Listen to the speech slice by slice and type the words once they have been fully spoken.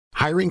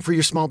Hiring for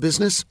your small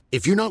business?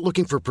 If you're not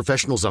looking for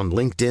professionals on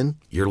LinkedIn,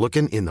 you're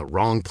looking in the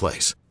wrong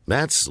place.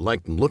 That's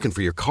like looking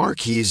for your car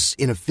keys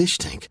in a fish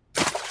tank.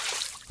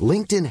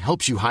 LinkedIn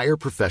helps you hire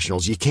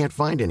professionals you can't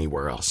find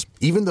anywhere else,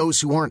 even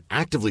those who aren't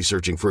actively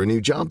searching for a new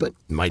job but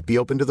might be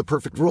open to the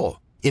perfect role.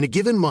 In a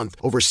given month,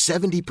 over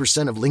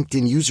 70% of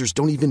LinkedIn users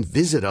don't even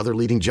visit other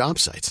leading job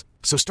sites.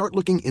 So start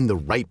looking in the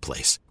right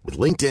place. With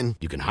LinkedIn,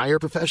 you can hire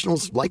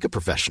professionals like a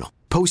professional.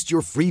 Post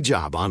your free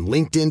job on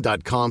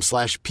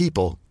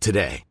linkedin.com/people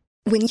today.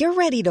 When you're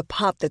ready to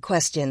pop the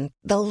question,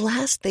 the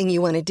last thing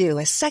you want to do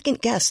is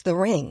second-guess the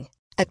ring.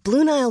 At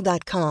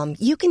BlueNile.com,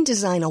 you can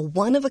design a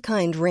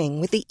one-of-a-kind ring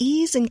with the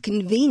ease and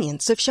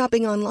convenience of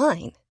shopping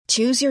online.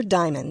 Choose your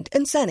diamond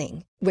and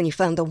setting. When you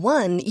find the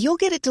one, you'll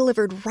get it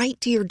delivered right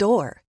to your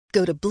door.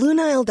 Go to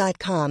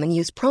BlueNile.com and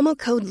use promo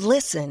code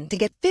LISTEN to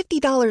get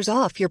 $50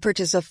 off your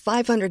purchase of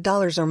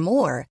 $500 or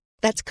more.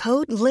 That's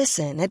code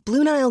LISTEN at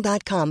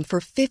BlueNile.com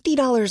for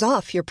 $50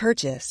 off your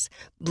purchase.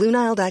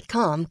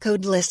 BlueNile.com,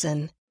 code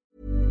LISTEN.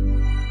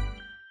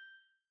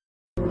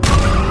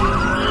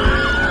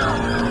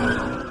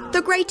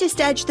 The greatest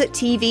edge that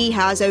TV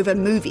has over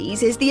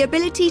movies is the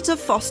ability to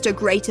foster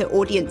greater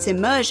audience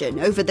immersion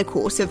over the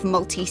course of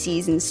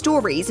multi-season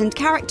stories and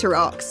character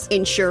arcs,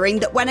 ensuring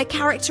that when a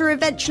character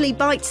eventually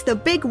bites the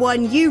big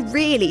one, you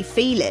really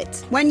feel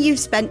it. When you've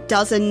spent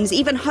dozens,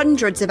 even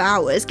hundreds of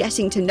hours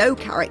getting to know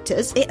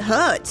characters, it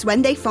hurts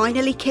when they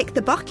finally kick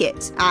the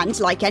bucket. And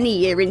like any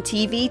year in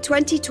TV,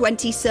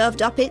 2020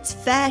 served up its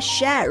fair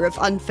share of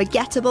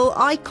unforgettable,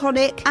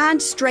 iconic,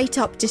 and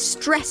straight-up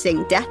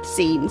distressing death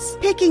scenes.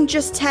 Picking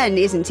just 10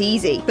 isn't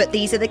easy, but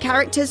these are the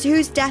characters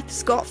whose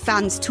deaths got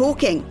fans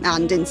talking,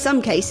 and in some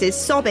cases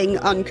sobbing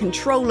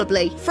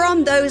uncontrollably.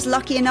 From those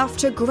lucky enough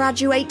to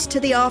graduate to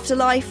the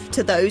afterlife,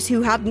 to those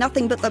who had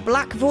nothing but the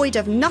black void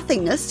of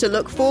nothingness to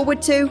look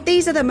forward to,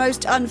 these are the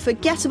most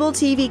unforgettable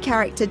TV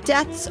character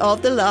deaths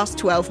of the last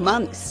 12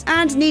 months.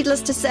 And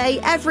needless to say,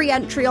 every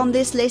entry on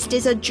this list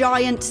is a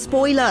giant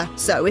spoiler,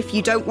 so if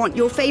you don't want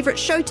your favourite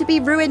show to be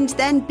ruined,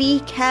 then be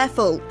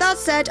careful. That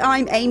said,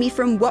 I'm Amy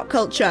from What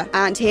Culture,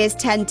 and here's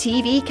 10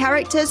 TV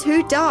characters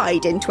who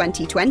died in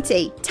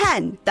 2020.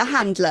 10. The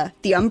Handler,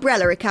 The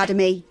Umbrella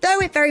Academy. Though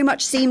it very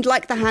much seemed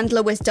like The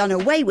Handler was done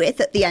away with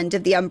at the end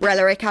of The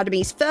Umbrella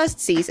Academy's first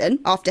season,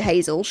 after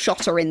Hazel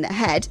shot her in the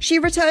head, she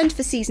returned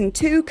for season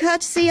 2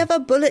 courtesy of a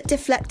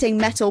bullet-deflecting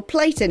metal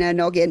plate in her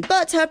noggin,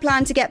 but her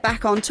plan to get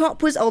back on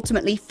top was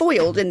ultimately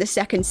foiled in the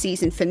second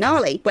season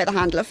finale, where The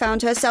Handler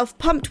found herself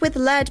pumped with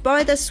lead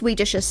by the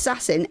Swedish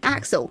assassin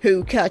Axel,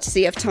 who,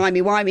 courtesy of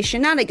timey-wimey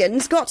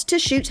shenanigans, got to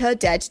shoot her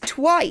dead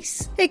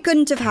twice. It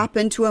couldn't have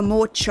happened to a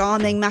more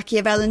charming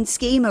Machiavellian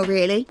schemer,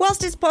 really.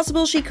 Whilst it's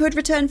possible she could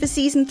return for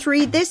season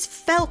 3, this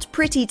felt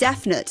pretty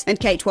definite, and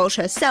Kate Walsh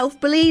herself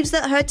believes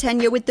that her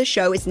tenure with the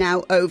show is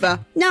now over.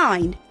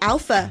 9.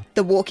 Alpha,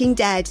 The Walking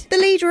Dead. The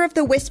leader of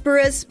the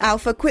Whisperers,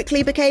 Alpha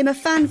quickly became a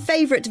fan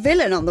favourite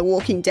villain on The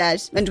Walking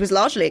Dead, and was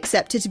largely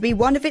accepted to be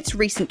one of its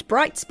recent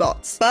bright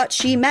spots. But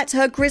she met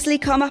her grisly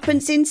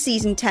comeuppance in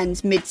season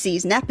 10's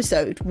mid-season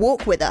episode,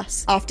 Walk With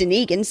Us, after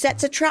Negan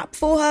sets a trap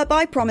for her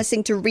by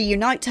promising to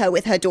reunite her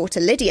with her daughter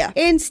Lydia.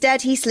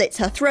 Instead, he slits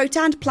her throat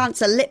and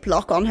plants a lip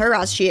lock on her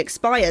as she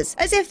expires.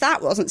 As if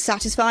that wasn't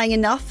satisfying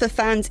enough for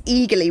fans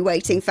eagerly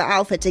waiting for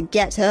Alpha to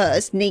get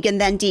hers, Negan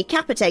then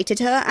decapitated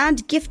her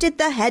and gifted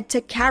the head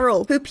to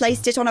Carol, who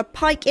placed it on a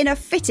pike in a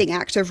fitting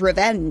act of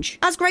revenge.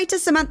 As great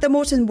as Samantha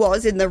Morton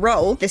was in the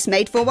role, this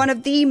made for one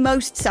of the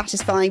most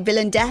satisfying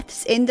villain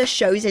deaths in the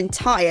show's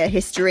entire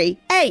history.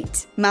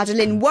 8.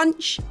 Madeline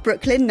Wuntch,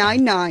 Brooklyn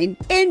Nine-Nine.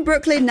 In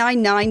Brooklyn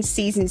Nine-Nine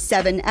Season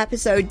 7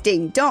 episode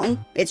Ding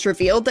Dong, it's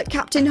revealed that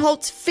Captain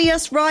Holt's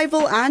fierce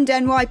rival and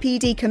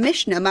NYPD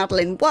Commissioner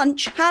Madeline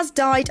Wuntch has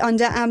died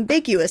under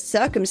ambiguous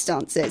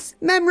circumstances.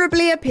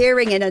 Memorably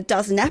appearing in a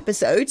dozen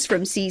episodes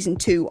from Season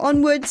 2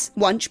 onwards,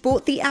 Wuntch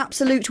brought the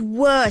absolute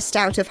worst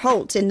out of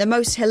Holt in the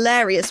most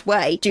hilarious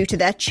way due to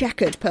their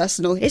checkered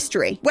personal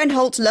history. When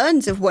Holt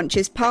learns of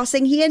Wuntch's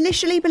passing, he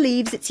initially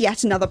believes it's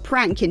yet another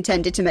prank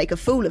intended to make a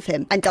fool of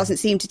him, and doesn't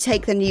seem to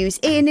take the news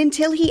in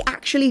until he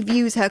actually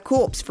views her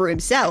corpse for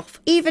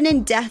himself. Even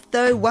in death,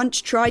 though,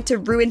 Wuntch tried to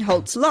ruin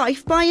Holt's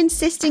life by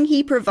insisting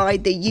he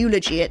provide the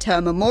eulogy at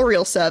her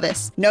memorial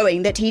service,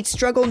 knowing that he'd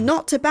struggle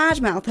not to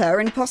badmouth her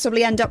and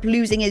possibly end up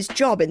losing his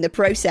job in the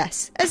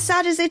process. As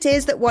sad as it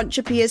is that Wuntch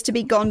appears to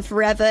be gone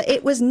forever,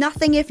 it was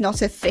nothing if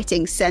not a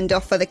fitting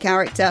send-off for the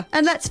character.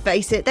 And let's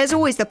face it, there's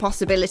always the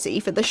possibility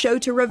for the show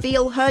to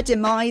reveal her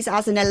demise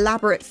as an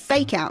elaborate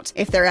fake-out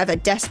if they're ever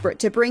desperate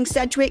to bring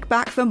Sedgwick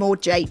back for more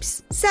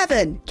japes.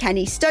 7.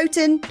 Kenny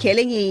Stoughton,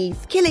 Killing Eve.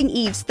 Killing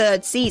Eve's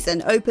third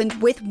season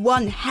opened with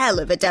one hell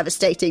of a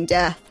devastating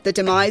death. the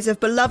demise of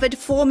beloved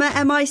former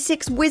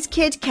MI6 whiz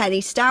kid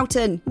Kenny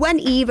Stoughton. When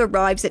Eve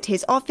arrives at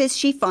his office,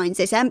 she finds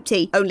it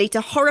empty, only to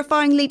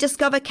horrifyingly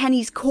discover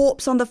Kenny's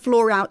corpse on the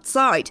floor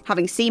outside,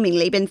 having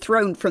seemingly been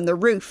thrown from the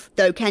roof.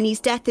 Though Kenny's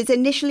death is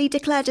initially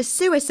declared a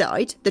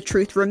suicide, the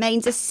truth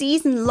remains a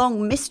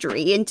season-long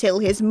mystery until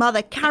his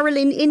mother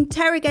Carolyn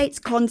interrogates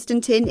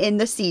Konstantin in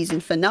the season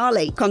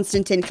finale.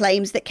 Konstantin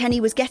claims that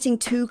Kenny was getting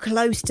too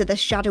close to the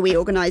shadowy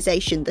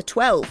organisation, the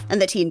 12,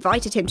 and that he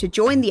invited him to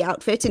join the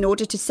outfit in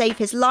order to save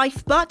his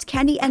life, but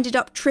Kenny ended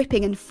up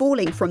tripping and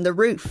falling from the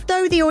roof.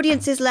 Though the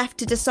audience is left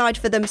to decide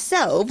for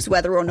themselves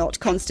whether or not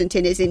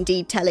Konstantin is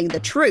indeed telling the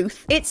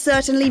truth, it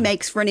certainly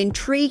makes for an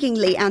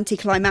intriguingly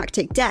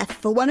anticlimactic death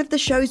for one of the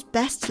show's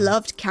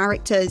best-loved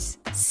characters.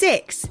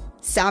 6.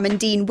 Sam and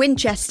Dean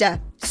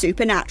Winchester.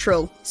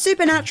 Supernatural.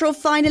 Supernatural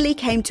finally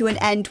came to an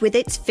end with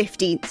its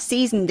 15th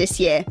season this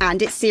year,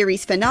 and its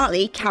series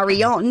finale,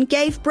 Carry On,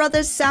 gave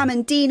brothers Sam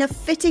and Dean a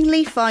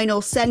fittingly final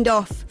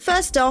send-off.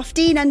 First off,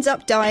 Dean ends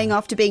up dying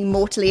after being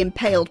mortally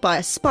impaled by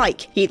a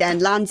spike. He then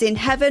lands in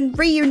heaven,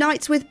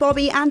 reunites with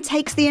Bobby, and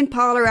takes the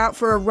Impala out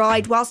for a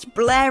ride whilst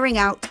blaring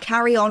out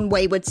Carry On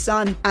Wayward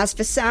Son. As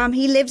for Sam,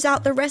 he lives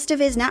out the rest of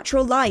his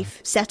natural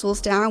life,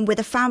 settles down with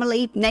a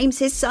family, names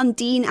his son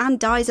Dean, and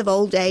dies of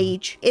old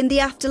age. In the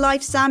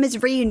afterlife, Sam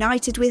is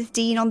reunited with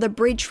Dean on the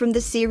bridge from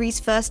the series'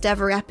 first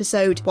ever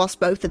episode, whilst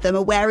both of them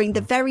are wearing the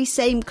very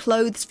same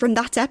clothes from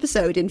that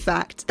episode, in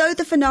fact. Though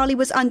the finale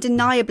was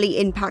undeniably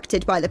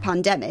impacted by the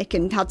pandemic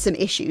and had some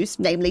issues,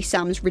 namely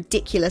Sam's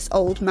ridiculous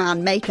old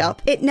man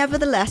makeup, it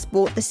nevertheless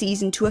brought the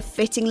season to a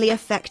fittingly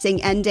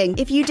affecting ending.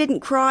 If you didn't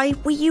cry,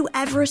 were you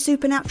ever a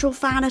Supernatural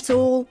fan at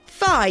all?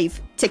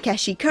 5.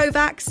 Takeshi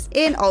Kovacs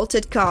in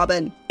Altered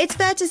Carbon. It's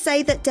fair to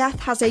say that death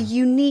has a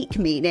unique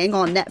meaning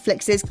on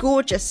Netflix's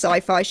gorgeous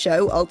sci-fi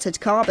show Altered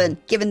Carbon,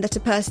 given that a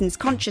person's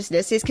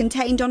consciousness is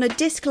contained on a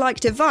disc-like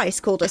device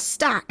called a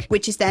stack,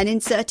 which is then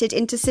inserted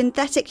into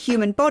synthetic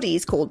human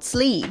bodies called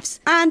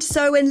sleeves. And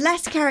so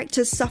unless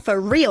characters suffer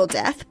real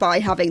death by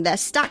having their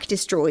stack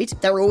destroyed,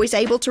 they're always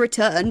able to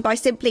return by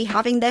simply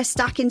having their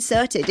stack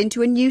inserted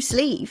into a new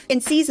sleeve. In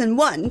Season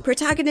 1,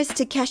 protagonist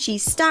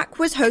Takeshi's stack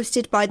was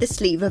hosted by the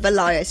sleeve of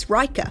Elias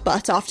Riker,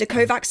 but after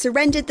Kovacs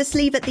surrendered the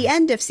sleeve at the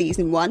end of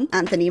Season 1,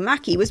 Anthony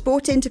Mackie was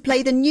brought in to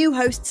play the new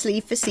host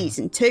sleeve for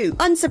Season 2.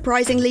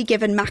 Unsurprisingly,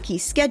 given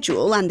Mackie's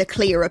schedule and the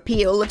clear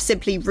appeal of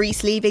simply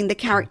re-sleeving the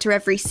character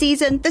every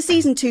season, the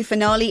Season 2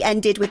 finale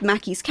ended with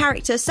Mackie's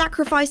character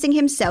sacrificing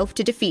himself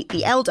to defeat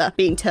the Elder,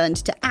 being turned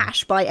to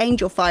ash by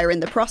angel fire in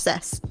the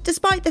process.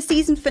 Despite the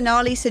season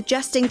finale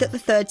suggesting that the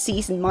third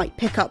season might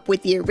pick up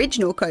with the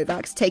original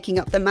Kovacs taking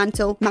up the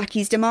mantle,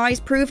 Mackie's demise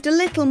proved a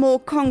little more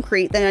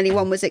concrete than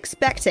anyone was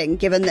expecting,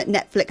 given that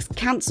Netflix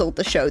cancelled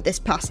the show this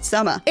past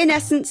summer. In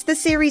essence, the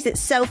series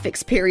itself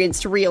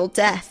experienced real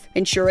death,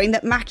 ensuring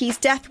that Mackie's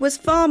death was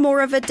far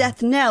more of a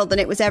death knell than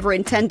it was ever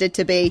intended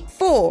to be.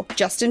 4.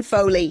 Justin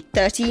Foley,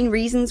 13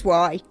 Reasons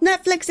Why.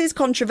 Netflix's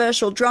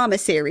controversial drama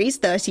series,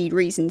 13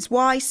 Reasons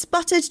Why,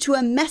 sputtered to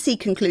a messy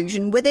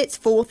conclusion with its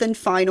fourth and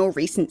final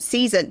recent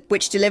season,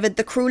 which delivered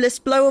the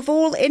cruelest blow of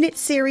all in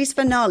its series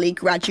finale,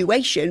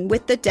 Graduation,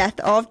 with the death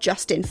of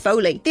Justin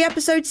Foley. The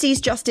episode sees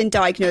Justin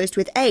diagnosed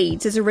with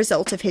AIDS as a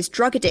result of his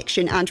drug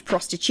addiction and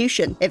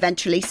prostitution,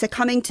 eventually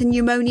succumbing to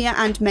pneumonia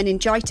and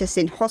meningitis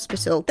in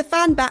hospital. The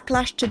fan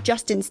backlash to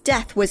Justin's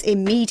death was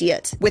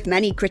immediate, with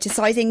many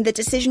criticising the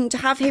decision to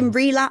have him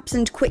relapse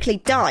and quickly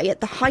die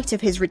at the height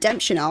of his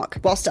redemption arc,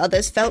 whilst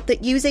others felt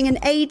that using an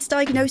AIDS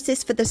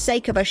diagnosis for the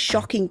sake of a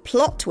shocking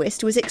plot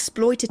twist was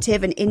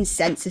exploitative and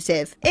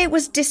insensitive. It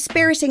was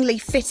dispiritingly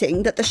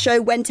fitting that the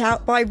show went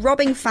out by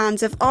robbing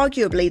fans of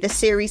arguably the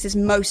series'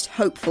 most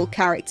hopeful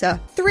character.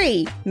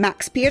 3.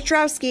 Max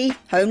Piotrowski,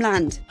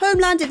 Homeland.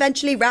 Homeland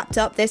eventually wrapped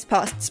up this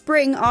past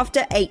spring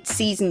after 8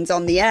 seasons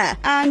on the air,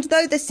 and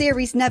though the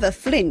series never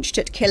flinched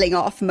at killing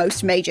off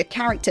most major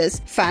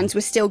characters, fans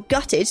were still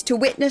gutted to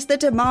witness the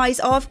demise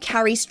of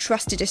Carrie's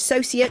trusted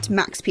associate,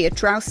 Max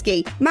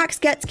Piotrowski. Max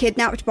gets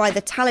kidnapped by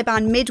the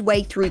Taliban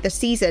midway through the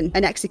season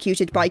and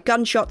executed by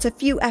gunshots a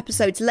few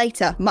episodes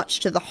later, much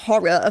to the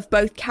horror of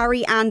both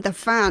Carrie and the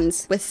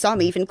fans, with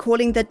some even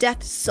calling the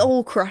death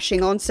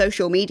soul-crushing on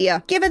social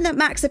media. Given that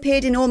Max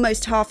appeared in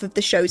almost half of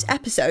the show's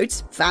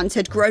episodes, fans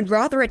had grown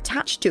rather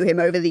attached to him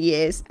over the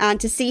years, and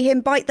to see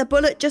him bite the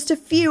bullet just a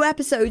few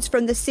episodes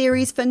from the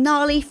series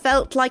finale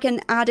felt like an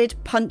added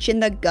punch in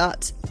the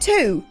gut.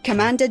 2.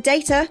 Commander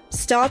Data,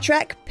 Star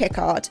Trek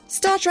Picard.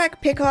 Star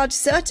Trek Picard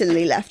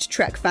certainly left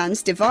Trek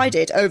fans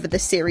divided over the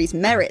series'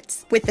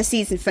 merits, with the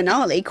season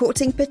finale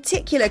courting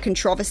particular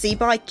controversy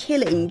by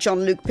killing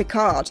Jean-Luc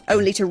Picard,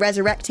 only to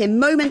resurrect him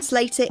moments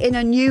later in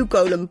a new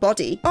golem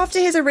body. After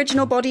his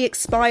original body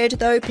expired,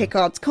 though,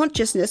 Picard's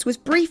consciousness was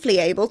briefly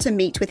able to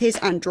meet with his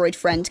android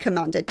friend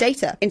Commander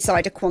Data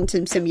inside a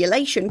quantum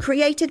simulation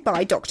created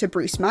by Dr.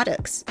 Bruce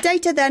Maddox.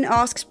 Data then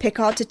asks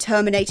Picard to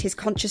terminate his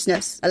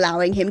consciousness,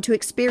 allowing him to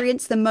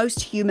experience the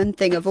most human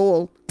thing of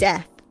all,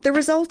 death. The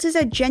result is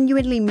a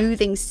genuinely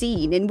moving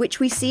scene in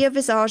which we see a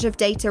visage of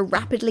Data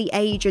rapidly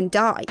age and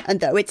die, and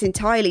though it's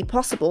entirely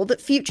possible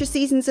that future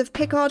seasons of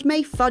Picard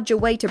may fudge a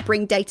way to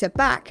bring Data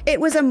back,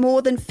 it was a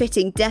more than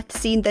fitting death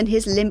scene than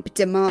his limp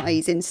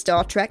demise in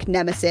Star Trek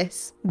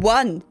Nemesis.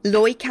 1.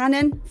 Loy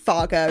Canon,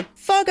 Fargo.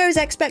 Fargo's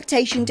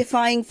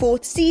expectation-defying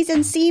fourth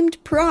season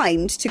seemed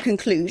primed to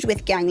conclude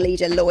with gang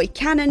leader Loy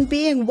Canon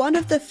being one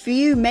of the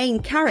few main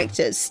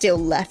characters still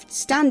left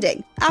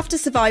standing. After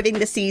surviving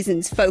the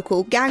season's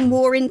focal gang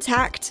war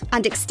intact,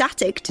 and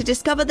ecstatic to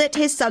discover that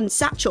his son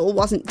Satchel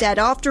wasn't dead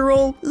after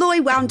all,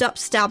 Loy wound up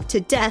stabbed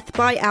to death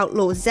by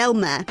outlaw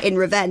Zelmer in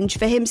revenge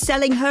for him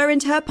selling her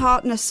and her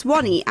partner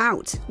Swanee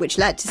out, which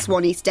led to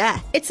Swanee's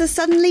death. It's a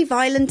suddenly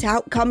violent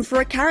outcome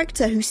for a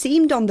character who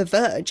seemed on the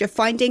verge of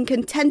finding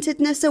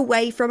contentedness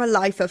away from a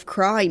life of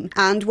crime,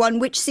 and one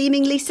which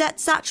seemingly set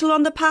Satchel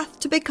on the path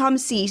to become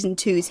Season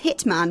 2's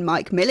hitman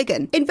Mike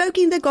Milligan.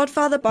 Invoking the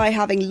Godfather by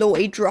having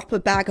Loy drop a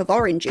bag of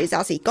oranges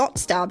as he got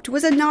stabbed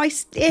was a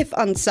nice, if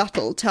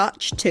unsubtle,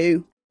 touch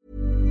too.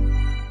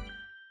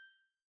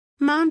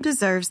 Mom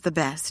deserves the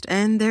best,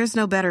 and there's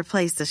no better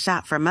place to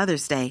shop for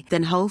Mother's Day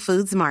than Whole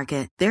Foods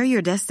Market. They're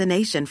your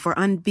destination for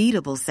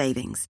unbeatable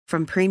savings,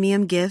 from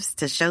premium gifts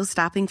to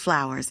show-stopping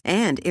flowers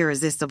and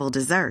irresistible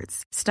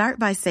desserts. Start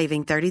by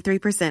saving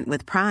 33%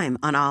 with Prime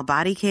on all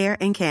body care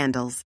and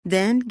candles.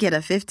 Then get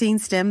a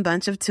 15-stem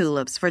bunch of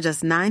tulips for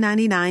just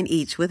 $9.99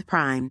 each with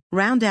Prime.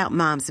 Round out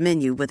Mom's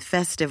menu with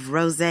festive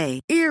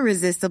rosé,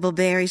 irresistible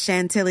berry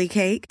chantilly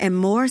cake, and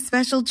more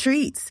special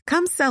treats.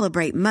 Come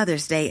celebrate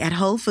Mother's Day at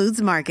Whole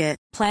Foods Market.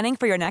 Planning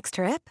for your next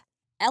trip?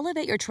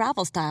 Elevate your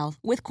travel style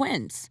with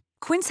Quince.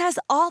 Quince has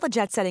all the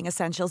jet-setting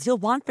essentials you'll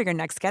want for your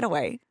next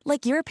getaway,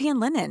 like European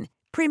linen,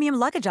 premium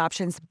luggage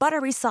options,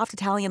 buttery soft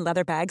Italian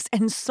leather bags,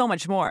 and so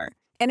much more.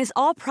 And is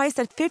all priced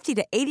at 50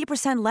 to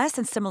 80% less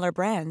than similar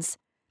brands.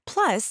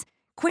 Plus,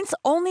 Quince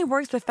only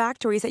works with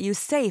factories that use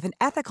safe and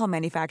ethical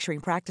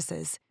manufacturing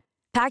practices.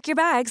 Pack your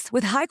bags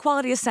with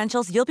high-quality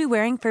essentials you'll be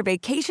wearing for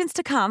vacations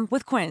to come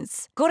with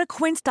Quince. Go to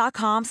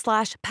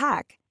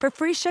quince.com/pack for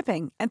free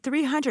shipping and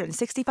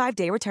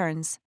 365-day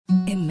returns.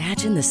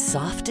 Imagine the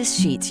softest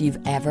sheets you've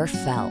ever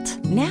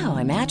felt. Now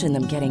imagine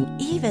them getting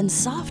even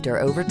softer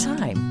over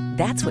time.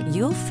 That's what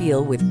you'll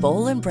feel with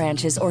Boll &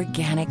 Branch's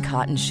organic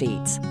cotton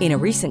sheets. In a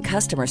recent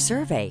customer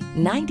survey,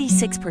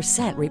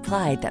 96%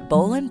 replied that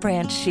Boll &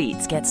 Branch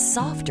sheets get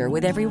softer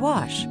with every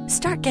wash.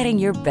 Start getting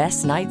your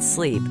best night's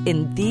sleep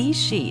in these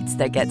sheets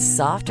that get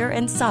softer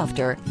and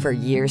softer for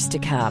years to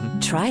come.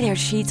 Try their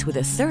sheets with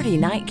a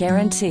 30-night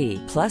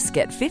guarantee. Plus,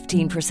 get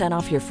 15%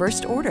 off your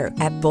first order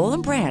at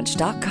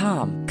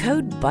bollandbranch.com.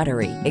 Code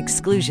BUTTERY.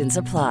 Exclusions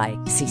apply.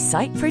 See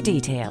site for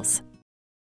details.